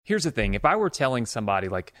here's the thing. If I were telling somebody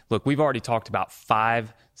like, look, we've already talked about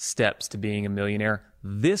 5 steps to being a millionaire,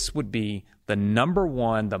 this would be the number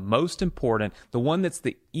one, the most important, the one that's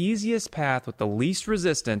the easiest path with the least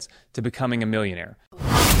resistance to becoming a millionaire.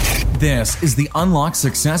 This is the Unlock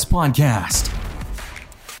Success Podcast.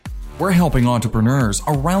 We're helping entrepreneurs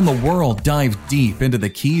around the world dive deep into the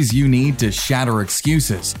keys you need to shatter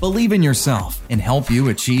excuses, believe in yourself, and help you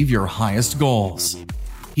achieve your highest goals.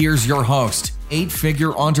 Here's your host,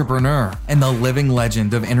 8-figure entrepreneur and the living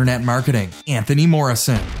legend of internet marketing, Anthony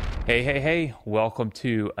Morrison. Hey. Welcome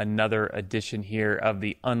to another edition here of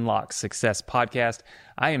the Unlock Success Podcast.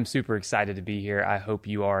 I am super excited to be here. I hope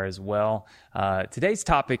you are as well. Today's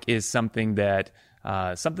topic is something that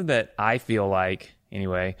I feel like,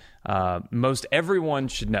 anyway, most everyone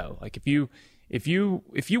should know. Like if you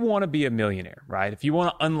want to be a millionaire, right? If you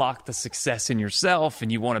want to unlock the success in yourself and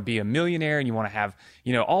you want to be a millionaire and you want to have,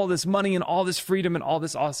 all this money and all this freedom and all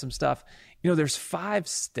this awesome stuff, there's 5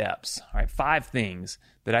 steps, all right? 5 things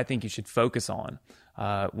that I think you should focus on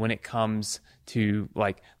when it comes to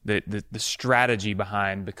like the strategy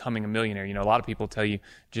behind becoming a millionaire. A lot of people tell you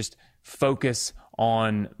just focus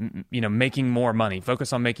on, making more money,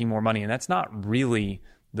 focus on making more money. And that's not really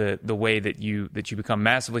the way that you become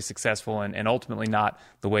massively successful and ultimately not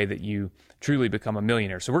the way that you truly become a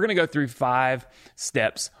millionaire. So we're going to go through 5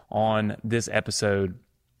 steps on this episode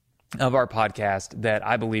of our podcast that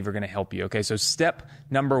I believe are going to help you. Okay, so step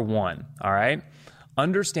number 1, all right?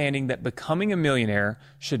 Understanding that becoming a millionaire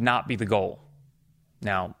should not be the goal.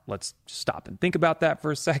 Now, let's stop and think about that for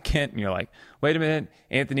a second. And you're like, wait a minute,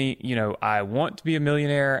 Anthony, I want to be a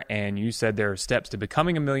millionaire, and you said there are steps to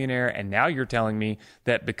becoming a millionaire, and now you're telling me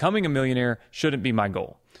that becoming a millionaire shouldn't be my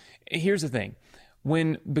goal. Here's the thing.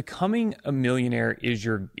 When becoming a millionaire is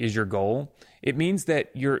your goal, it means that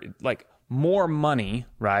you're like more money,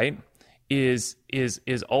 right, is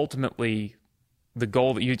ultimately the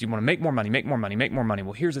goal that you want to make more money.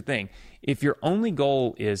 Well, here's the thing. If your only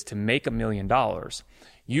goal is to make $1 million,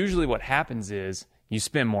 usually what happens is you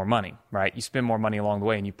spend more money, right? You spend more money along the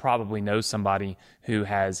way, and you probably know somebody who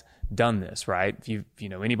has done this, right? If you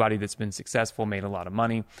know anybody that's been successful, made a lot of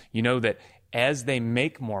money, you know that as they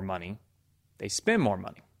make more money, they spend more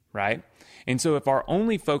money, right? And so if our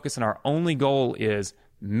only focus and our only goal is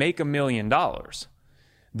make $1 million,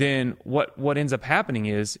 then what ends up happening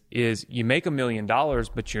is you make $1 million,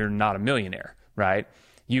 but you're not a millionaire, right?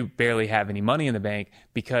 You barely have any money in the bank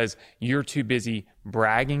because you're too busy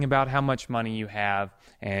bragging about how much money you have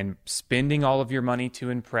and spending all of your money to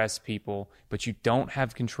impress people, but you don't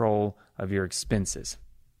have control of your expenses,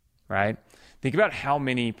 right? Think about how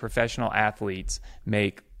many professional athletes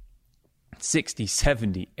make 60,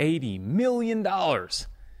 70, 80 million dollars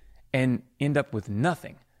and end up with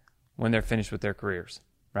nothing when they're finished with their careers,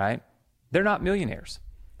 right? They're not millionaires.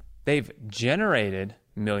 They've generated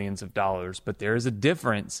millions of dollars, but there is a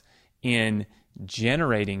difference in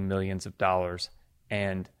generating millions of dollars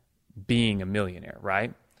and being a millionaire,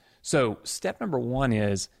 right? So step number 1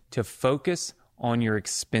 is to focus on your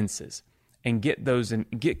expenses and get those and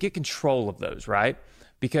get control of those, right?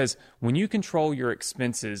 Because when you control your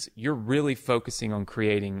expenses, you're really focusing on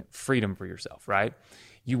creating freedom for yourself, right?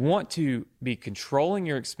 You want to be controlling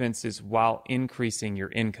your expenses while increasing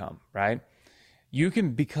your income, right? You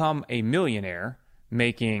can become a millionaire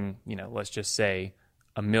making, let's just say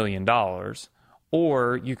 $1 million,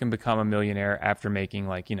 or you can become a millionaire after making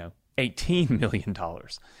 $18 million.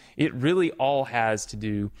 It really all has to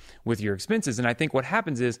do with your expenses. And I think what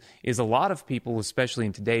happens is a lot of people, especially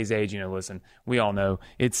in today's age, listen, we all know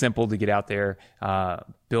it's simple to get out there,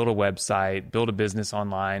 build a website, build a business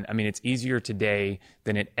online. I mean, it's easier today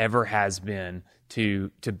than it ever has been to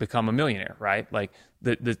become a millionaire, right? Like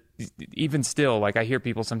even still, like I hear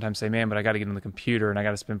people sometimes say, man, but I got to get on the computer and I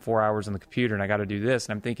got to spend 4 hours on the computer and I got to do this.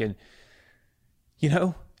 And I'm thinking,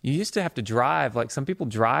 you used to have to drive, like some people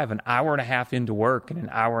drive an hour and a half into work and an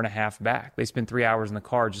hour and a half back. They spend 3 hours in the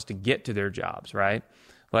car just to get to their jobs, right?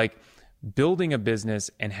 Like building a business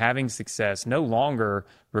and having success no longer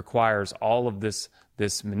requires all of this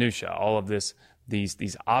minutia, all of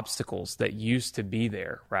these obstacles that used to be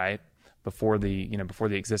there, right? Before the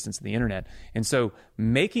existence of the internet. And so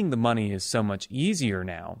making the money is so much easier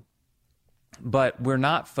now, but we're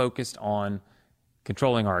not focused on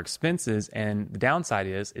controlling our expenses, and the downside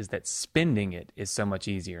is that spending it is so much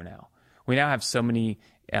easier now. We now have so many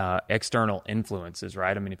external influences,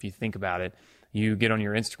 right? I mean, if you think about it, you get on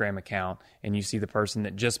your Instagram account and you see the person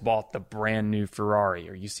that just bought the brand new Ferrari,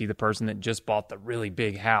 or you see the person that just bought the really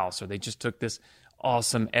big house, or they just took this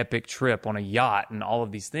awesome epic trip on a yacht and all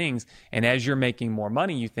of these things. And as you're making more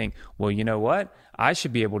money, you think, well, you know what? I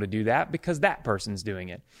should be able to do that because that person's doing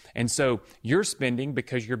it. And so you're spending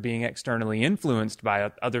because you're being externally influenced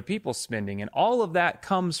by other people's spending. And all of that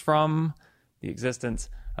comes from the existence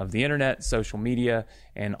of the internet, social media,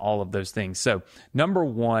 and all of those things. So number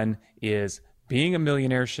one is being a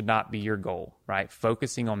millionaire should not be your goal, right?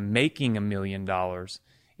 Focusing on making $1 million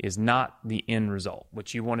is not the end result.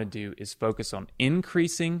 What you want to do is focus on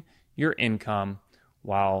increasing your income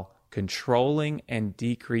while controlling and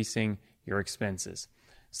decreasing your expenses.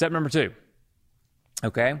 Step number two,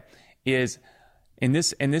 okay, is, and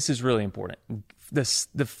this is really important.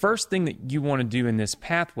 The first thing that you want to do in this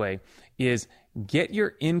pathway is get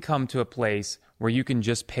your income to a place where you can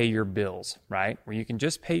just pay your bills, right? Where you can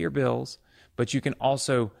just pay your bills, but you can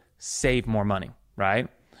also save more money, right?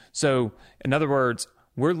 So in other words,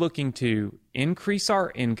 we're looking to increase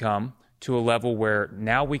our income to a level where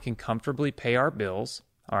now we can comfortably pay our bills,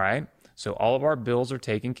 all right? So all of our bills are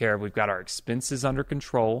taken care of. We've got our expenses under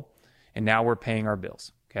control, and now we're paying our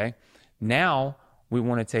bills, okay? Now we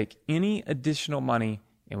want to take any additional money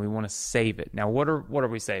and we want to save it. Now, what are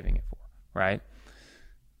we saving it for, right?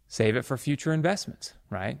 Save it for future investments,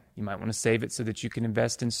 right? You might want to save it so that you can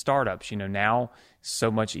invest in startups. You know, now it's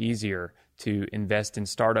so much easier to invest in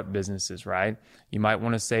startup businesses, right? You might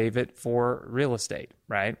want to save it for real estate,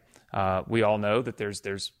 right? We all know that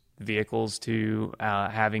there's vehicles to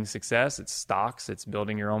having success. It's stocks, it's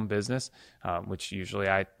building your own business, which usually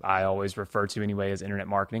I always refer to anyway as internet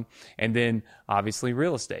marketing, and then obviously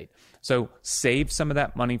real estate. So save some of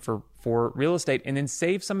that money for real estate, and then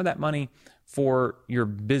save some of that money for your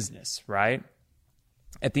business, right?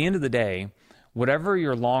 At the end of the day, whatever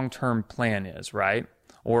your long-term plan is, right?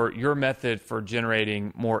 Or your method for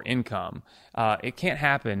generating more income, it can't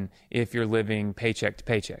happen if you're living paycheck to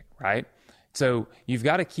paycheck, right? So you've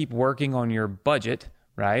got to keep working on your budget,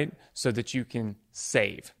 right? So that you can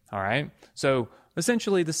save, all right? So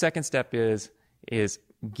essentially the second step is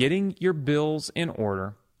getting your bills in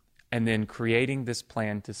order and then creating this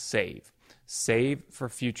plan to save. Save for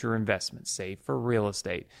future investments, save for real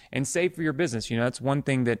estate, and save for your business. You know, that's one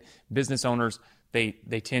thing that business owners, they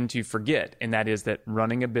tend to forget, and that is that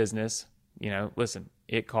running a business, you know, listen,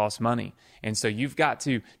 it costs money. And so you've got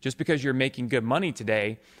to, just because you're making good money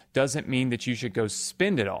today, doesn't mean that you should go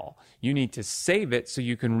spend it all. You need to save it so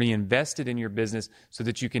you can reinvest it in your business so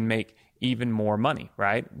that you can make even more money,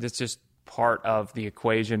 right? That's just part of the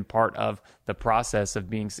equation, part of the process of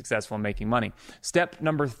being successful and making money. Step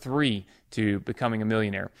number 3 to becoming a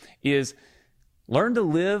millionaire is learn to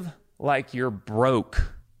live like you're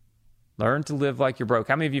broke. Learn to live like you're broke.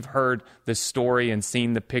 How many of you have heard this story and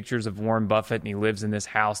seen the pictures of Warren Buffett, and he lives in this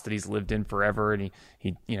house that he's lived in forever, and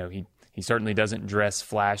he certainly doesn't dress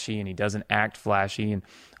flashy and he doesn't act flashy and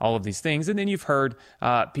all of these things. And then you've heard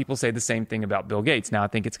people say the same thing about Bill Gates. Now, I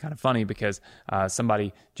think it's kind of funny because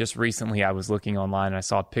somebody just recently, I was looking online and I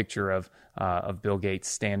saw a picture of Bill Gates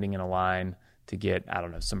standing in a line to get, I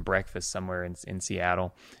don't know, some breakfast somewhere in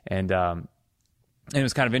Seattle. And it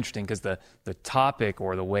was kind of interesting because the topic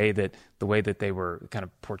or the way that they were kind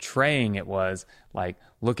of portraying it was like,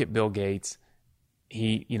 look at Bill Gates.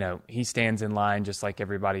 He stands in line just like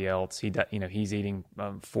everybody else. He's eating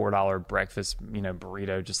 $4 breakfast,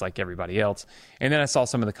 burrito just like everybody else. And then I saw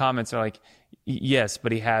some of the comments are like, yes,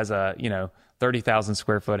 but he has a, 30,000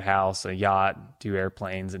 square foot house, a yacht, 2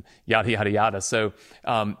 airplanes, and yada, yada, yada. So,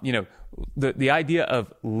 the idea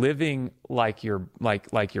of living like you're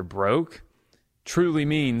broke truly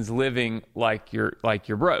means living like you're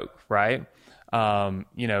broke, right?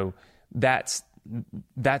 That's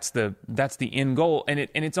the end goal, and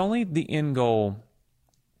it's only the end goal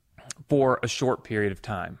for a short period of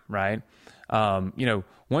time, right?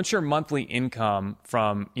 Once your monthly income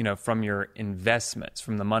from your investments,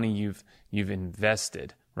 from the money you've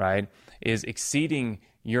invested, right, is exceeding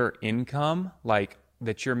your income, like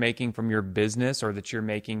that you're making from your business or that you're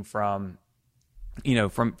making from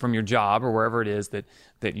your job or wherever it is that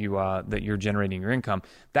you're generating your income,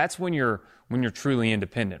 that's when you're truly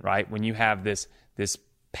independent, right? When you have this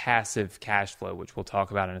passive cash flow, which we'll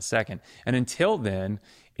talk about in a second. And until then,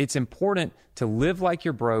 it's important to live like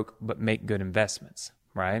you're broke but make good investments,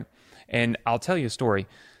 right? And I'll tell you a story.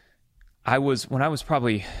 I was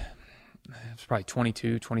probably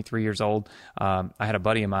 22, 23 years old. I had a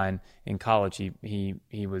buddy of mine in college.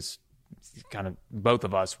 He was kind of, both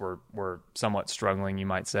of us were somewhat struggling, you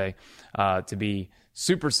might say, to be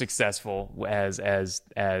super successful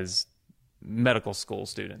as medical school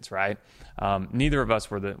students, right? Neither of us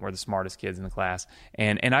were the smartest kids in the class,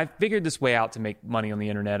 and I figured this way out to make money on the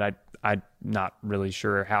internet. I'm not really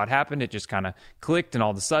sure how it happened. It just kind of clicked, and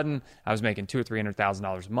all of a sudden I was making $200,000 or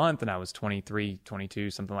 $300,000 a month, and I was 23, 22,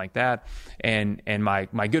 something like that. And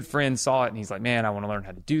my good friend saw it, and he's like, man, I want to learn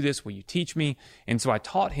how to do this. Will you teach me? And so I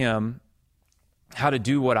taught him how to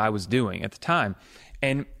do what I was doing at the time.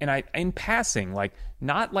 And I, in passing, like,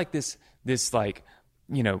 not like this like,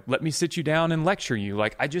 let me sit you down and lecture you.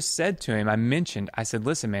 Like, I just said to him, I said,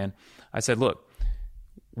 listen, man, I said, look,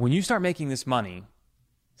 when you start making this money,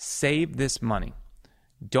 save this money.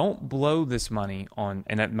 Don't blow this money on,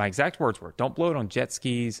 and my exact words were, don't blow it on jet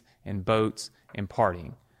skis and boats and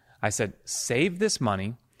partying. I said, save this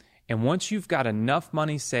money. And once you've got enough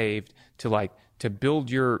money saved to build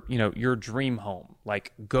your dream home,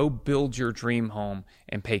 like, go build your dream home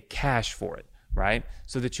and pay cash for it, right?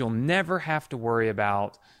 So that you'll never have to worry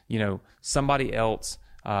about, somebody else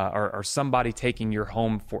or somebody taking your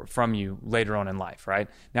home from you later on in life, right?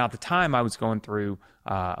 Now, at the time, I was going through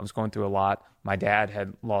a lot. My dad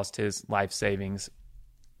had lost his life savings.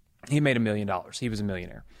 He made $1 million. He was a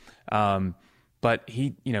millionaire, but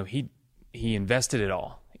he invested it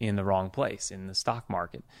all in the wrong place, in the stock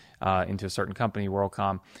market, into a certain company,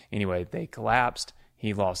 WorldCom. Anyway, they collapsed.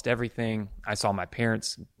 He lost everything. I saw my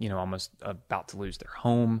parents, almost about to lose their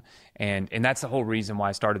home. And that's the whole reason why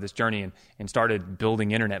I started this journey and started building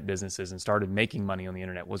internet businesses and started making money on the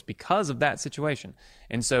internet, was because of that situation.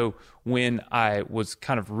 And so when I was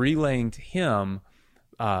kind of relaying to him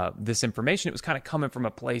this information, it was kind of coming from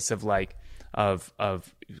a place of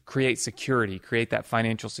create security, create that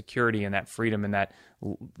financial security and that freedom, and that,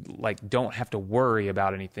 like, don't have to worry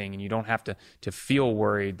about anything, and you don't have to feel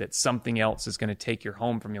worried that something else is going to take your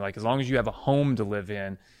home from you. Like, as long as you have a home to live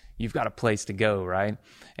in, you've got a place to go, right?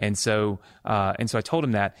 And so I told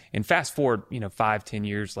him that. And fast forward, 5-10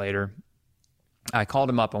 years later, I called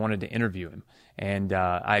him up. I wanted to interview him. And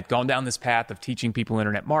I had gone down this path of teaching people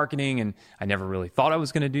internet marketing, and I never really thought I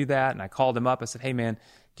was going to do that. And I called him up. I said, hey, man,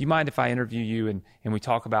 do you mind if I interview you and we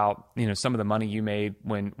talk about, some of the money you made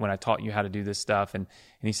when I taught you how to do this stuff? And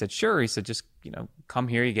he said, sure. He said, just, come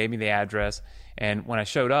here. He gave me the address. And when I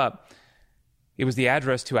showed up, it was the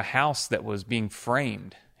address to a house that was being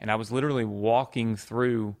framed. And I was literally walking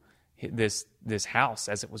through this house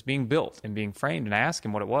as it was being built and being framed. And I asked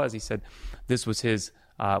him what it was. He said this was his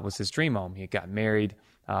dream home. He had got married,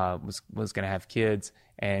 was going to have kids,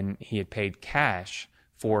 and he had paid cash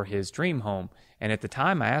for his dream home. And at the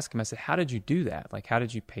time I asked him, I said, how did you do that? Like, how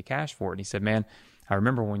did you pay cash for it? And he said, man, I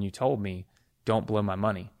remember when you told me, don't blow my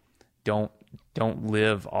money. Don't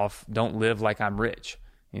live like I'm rich.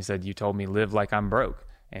 And he said, you told me live like I'm broke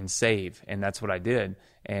and save. And that's what I did.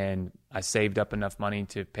 And I saved up enough money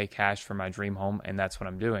to pay cash for my dream home. And that's what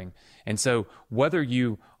I'm doing. And so whether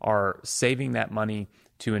you are saving that money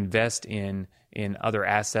to invest in other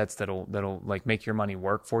assets that'll like make your money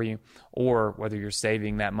work for you, or whether you're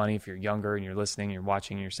saving that money, if you're younger and you're listening and you're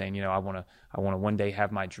watching and you're saying, I want to one day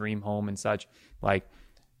have my dream home and such, like,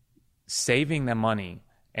 saving the money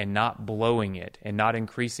and not blowing it and not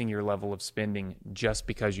increasing your level of spending just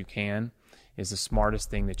because you can is the smartest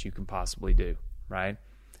thing that you can possibly do, right?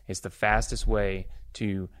 It's the fastest way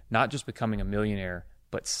to not just becoming a millionaire,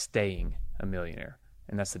 but staying a millionaire.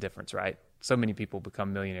 And that's the difference, right? So many people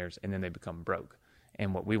become millionaires and then they become broke.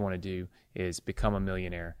 And what we want to do is become a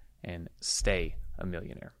millionaire and stay a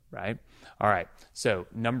millionaire, right? All right. So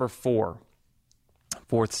number 4,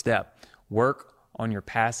 fourth step, work on your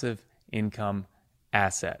passive income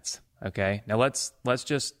assets. Okay. Now let's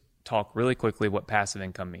just talk really quickly what passive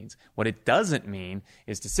income means. What it doesn't mean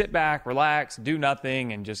is to sit back, relax, do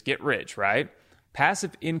nothing, and just get rich, right?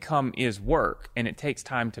 Passive income is work, and it takes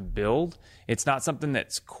time to build. It's not something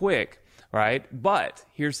that's quick, right? But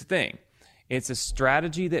here's the thing. It's a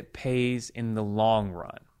strategy that pays in the long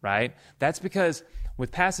run, right? That's because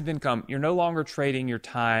with passive income, you're no longer trading your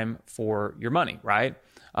time for your money, right?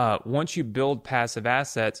 Once you build passive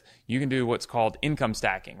assets, you can do what's called income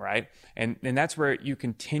stacking, right? And that's where you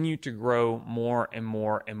continue to grow more and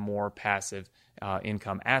more and more passive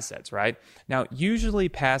income assets, right? Now, usually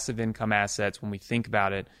passive income assets, when we think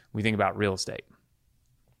about it, we think about real estate,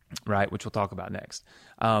 right? Which we'll talk about next.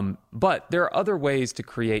 But there are other ways to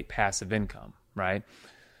create passive income, right?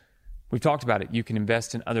 We've talked about it. You can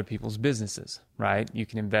invest in other people's businesses, right? You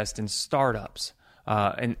can invest in startups.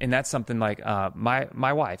 And that's something like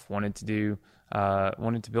my wife wanted to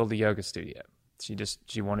build a yoga studio.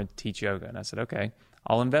 She wanted to teach yoga, and I said, okay,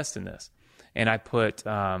 I'll invest in this. And I put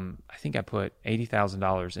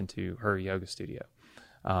 $80,000 into her yoga studio.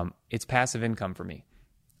 It's passive income for me.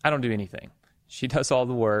 I don't do anything. She does all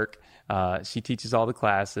the work. She teaches all the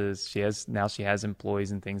classes. She has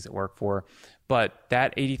employees and things that work for her. But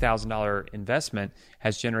that $80,000 investment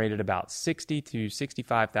has generated about $60,000 to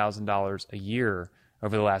 $65,000 a year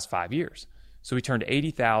over the last 5 years. So we turned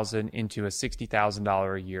 $80,000 into a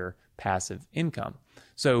 $60,000 a year passive income.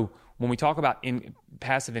 So when we talk about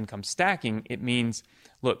passive income stacking, it means,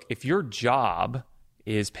 look, if your job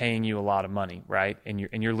is paying you a lot of money, right? And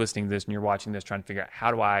you're listening to this and you're watching this trying to figure out,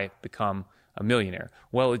 how do I become a millionaire?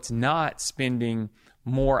 Well, it's not spending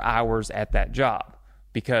more hours at that job,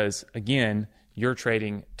 because again, you're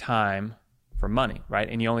trading time for money, right?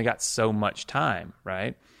 And you only got so much time,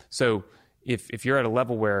 right? So if you're at a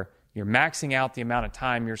level where you're maxing out the amount of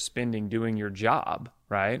time you're spending doing your job,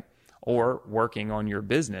 right? Or working on your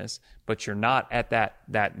business, but you're not at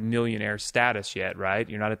that millionaire status yet, right?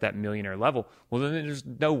 You're not at that millionaire level. Well, then there's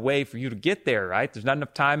no way for you to get there, right? There's not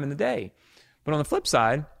enough time in the day. But on the flip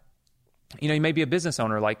side, you may be a business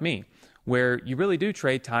owner like me, where you really do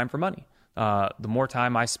trade time for money. The more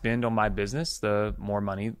time I spend on my business, the more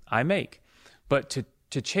money I make. But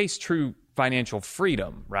to chase true financial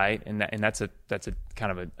freedom, right? And that's a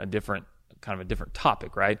kind of a different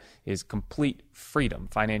topic, right? Is complete freedom,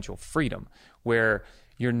 financial freedom, where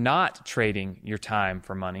you're not trading your time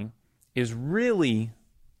for money, is really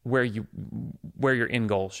where your end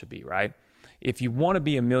goal should be, right? If you want to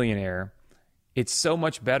be a millionaire, it's so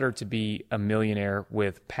much better to be a millionaire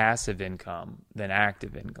with passive income than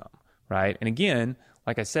active income, right? And again,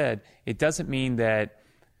 like I said, it doesn't mean that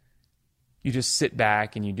you just sit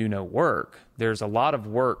back and you do no work. There's a lot of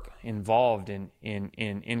work involved in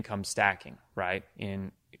income stacking, right?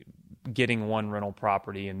 In getting one rental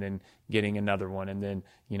property and then getting another one, and then,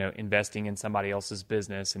 investing in somebody else's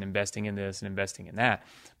business and investing in this and investing in that.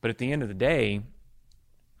 But at the end of the day,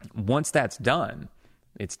 once that's done,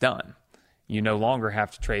 it's done. You no longer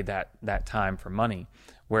have to trade that time for money.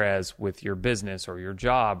 Whereas with your business or your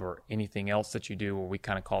job or anything else that you do, or we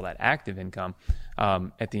kind of call that active income,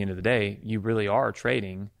 at the end of the day, you really are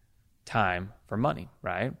trading time for money,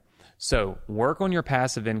 right? So work on your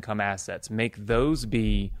passive income assets. Make those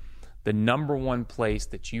be the number one place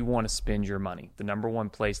that you want to spend your money, the number one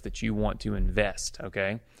place that you want to invest,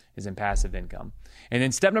 okay, is in passive income. And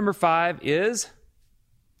then step number 5 is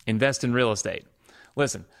invest in real estate.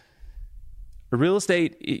 Listen, real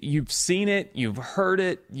estate, you've seen it, you've heard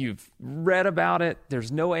it, you've read about it.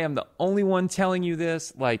 There's no way I'm the only one telling you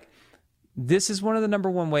this. This is one of the number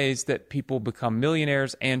one ways that people become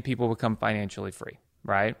millionaires and people become financially free,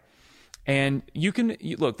 right? And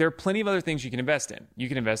look, there are plenty of other things you can invest in. You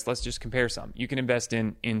can invest, let's just compare some. You can invest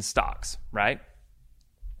in stocks, right?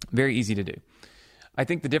 Very easy to do. I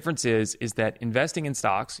think the difference is that investing in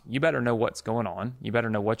stocks, you better know what's going on. You better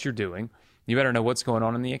know what you're doing. You better know what's going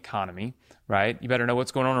on in the economy, right? You better know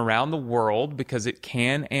what's going on around the world, because it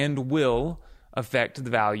can and will affect the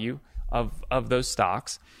value of those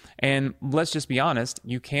stocks. And let's just be honest,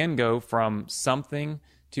 you can go from something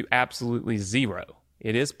to absolutely zero.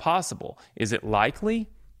 It is possible. Is it likely?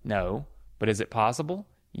 No. But is it possible?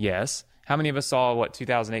 Yes. How many of us saw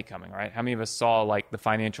 2008 coming, right? How many of us saw the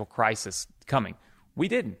financial crisis coming? We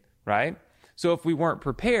didn't, right? So if we weren't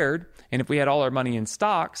prepared, and if we had all our money in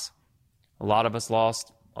stocks, a lot of us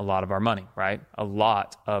lost a lot of our money, right? A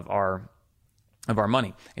lot of our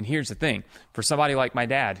money. And here's the thing: for somebody like my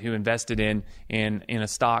dad, who invested in a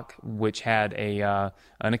stock which had an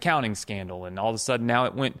accounting scandal, and all of a sudden now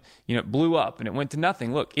it went, it blew up and it went to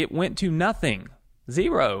nothing. Look, it went to nothing,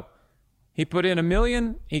 zero. He put in $1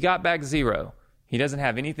 million, he got back zero. He doesn't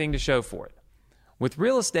have anything to show for it. With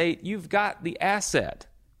real estate, you've got the asset,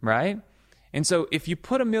 right? And so if you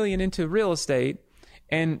put $1 million into real estate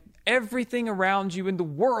and everything around you in the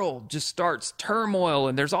world just starts turmoil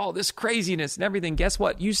and there's all this craziness and everything, guess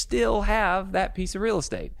what? You still have that piece of real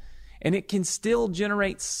estate, and it can still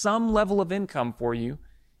generate some level of income for you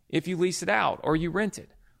if you lease it out or you rent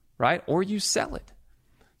it, right? Or you sell it.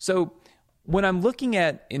 So when I'm looking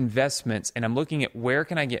at investments and I'm looking at where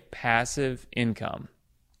can I get passive income,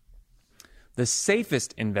 the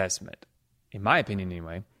safest investment, in my opinion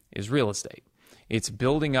anyway, is real estate. It's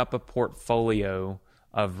building up a portfolio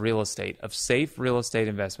of real estate, of safe real estate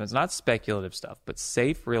investments, not speculative stuff, but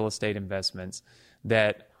safe real estate investments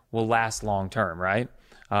that will last long term, right?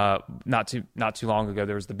 Not too long ago,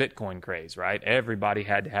 there was the Bitcoin craze, right? Everybody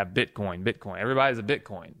had to have Bitcoin. Everybody's a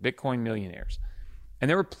Bitcoin millionaires. And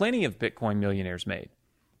there were plenty of Bitcoin millionaires made.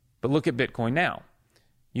 But look at Bitcoin now.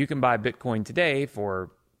 You can buy Bitcoin today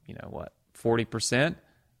for, 40%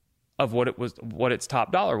 of what its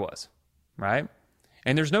top dollar was, right?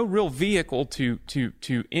 And there's no real vehicle to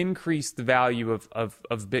increase the value of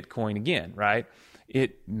Bitcoin again, right?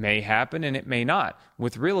 it may happen and it may not.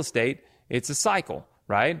 With real estate, it's a cycle,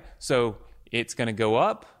 right? So it's going to go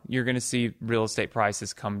up. You're going to see real estate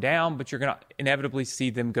prices come down, but you're going to inevitably see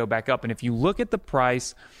them go back up. And if you look at the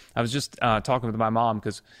price, I was just talking with my mom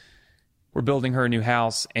because we're building her a new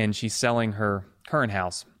house and she's selling her current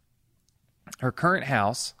house. Her current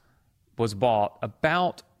house was bought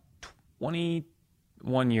about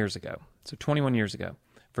 21 years ago. So 21 years ago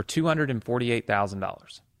for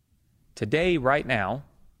 $248,000. Today, right now,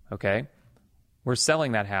 okay, we're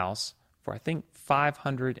selling that house for, I think,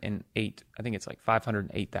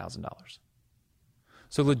 $508,000.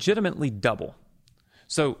 So legitimately double.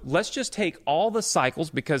 So let's just take all the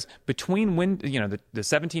cycles, because between when, the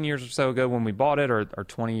 17 years or so ago when we bought it, or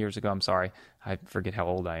 20 years ago, I'm sorry, I forget how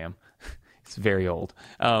old I am. It's very old.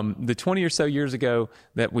 The 20 or so years ago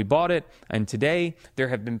that we bought it, and today there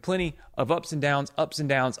have been plenty of ups and downs, ups and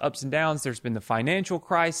downs, ups and downs. There's been the financial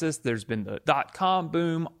crisis. There's been the .com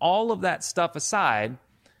boom. All of that stuff aside,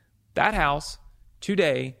 that house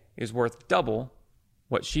today is worth double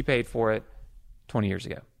what she paid for it 20 years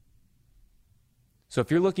ago. So if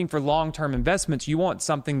you're looking for long-term investments, you want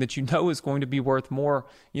something that you know is going to be worth more,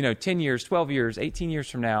 10 years, 12 years, 18 years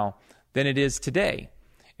from now than it is today.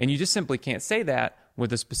 And you just simply can't say that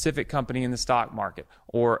with a specific company in the stock market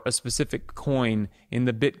or a specific coin in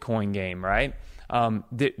the Bitcoin game, right?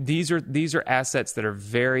 These are assets that are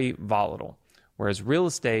very volatile, whereas real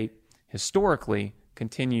estate historically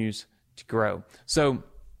continues to grow. So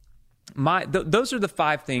those are the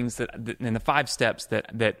 5 things and the 5 steps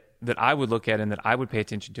that I would look at and that I would pay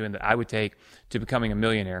attention to and that I would take to becoming a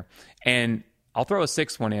millionaire. And I'll throw a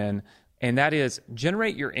 6th one in, and that is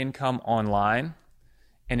generate your income online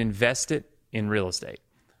and invest it in real estate.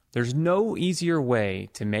 There's no easier way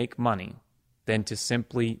to make money than to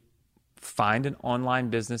simply find an online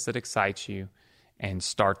business that excites you and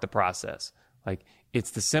start the process. Like,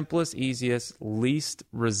 it's the simplest, easiest, least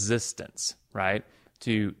resistance, right,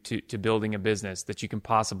 to building a business that you can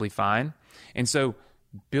possibly find. And so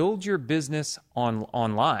build your business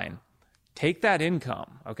online. Take that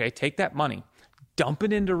income, okay? Take that money, dump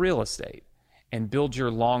it into real estate, and build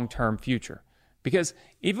your long-term future. Because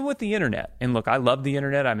even with the internet, and look, I love the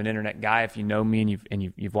internet. I'm an internet guy. If you know me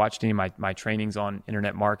and you've watched any of my trainings on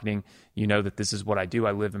internet marketing, you know that this is what I do.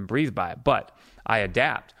 I live and breathe by it. But I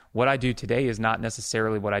adapt. What I do today is not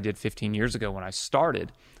necessarily what I did 15 years ago when I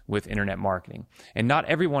started with internet marketing. And not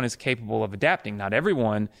everyone is capable of adapting. Not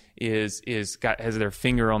everyone has their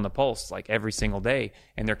finger on the pulse like every single day,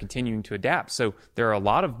 and they're continuing to adapt. So there are a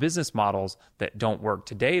lot of business models that don't work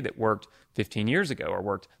today that worked 15 years ago or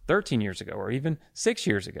worked 13 years ago or even 6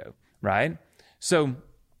 years ago, right? So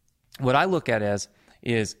what I look at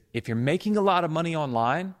is if you're making a lot of money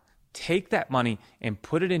online, take that money and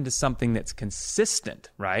put it into something that's consistent,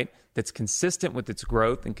 right? That's consistent with its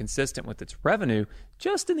growth and consistent with its revenue,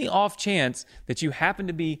 just in the off chance that you happen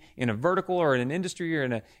to be in a vertical or in an industry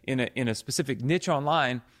or in a specific niche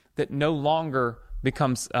online that no longer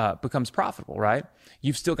becomes profitable, right?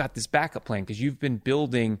 You've still got this backup plan because you've been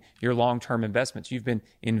building your long-term investments. You've been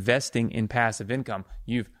investing in passive income.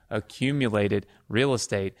 You've accumulated real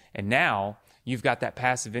estate, and now you've got that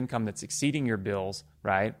passive income that's exceeding your bills,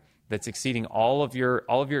 right? That's exceeding all of your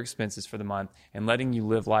expenses for the month and letting you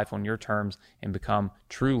live life on your terms and become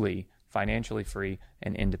truly financially free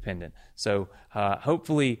and independent. So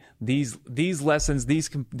hopefully these lessons,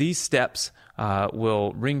 these steps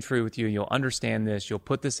will ring true with you. You'll understand this. You'll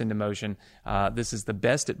put this into motion. This is the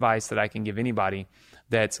best advice that I can give anybody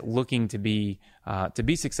that's looking to be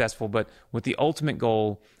successful, but with the ultimate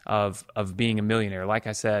goal of being a millionaire. Like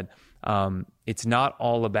I said, it's not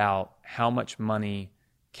all about how much money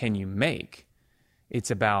can you make. It's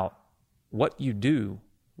about what you do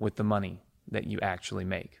with the money that you actually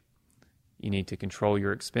make. You need to control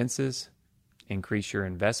your expenses, increase your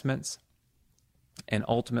investments, and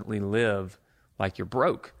ultimately live like you're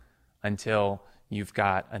broke until you've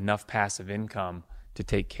got enough passive income to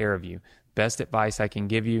take care of you. Best advice I can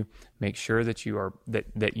give you: make sure that you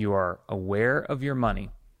are aware of your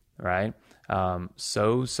money, right?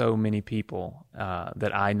 So many people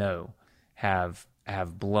that I know have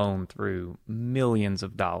blown through millions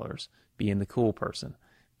of dollars being the cool person,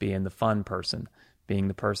 being the fun person, being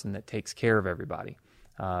the person that takes care of everybody,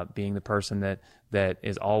 being the person that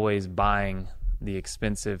is always buying the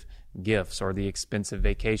expensive gifts or the expensive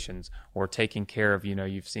vacations, or taking care of,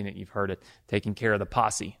 you've seen it, you've heard it, taking care of the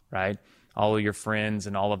posse, right? All of your friends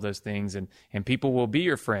and all of those things. And people will be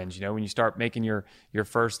your friends. When you start making your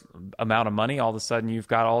first amount of money, all of a sudden you've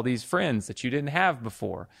got all these friends that you didn't have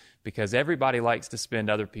before, because everybody likes to spend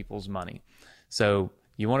other people's money. So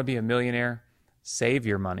you want to be a millionaire? Save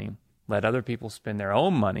your money. let other people spend their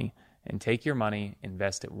own money, and take your money,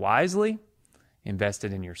 invest it wisely, invest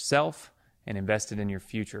it in yourself, and invest it in your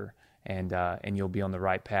future, and you'll be on the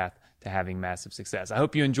right path to having massive success. I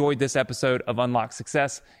hope you enjoyed this episode of Unlock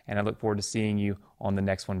Success, and I look forward to seeing you on the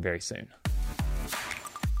next one very soon.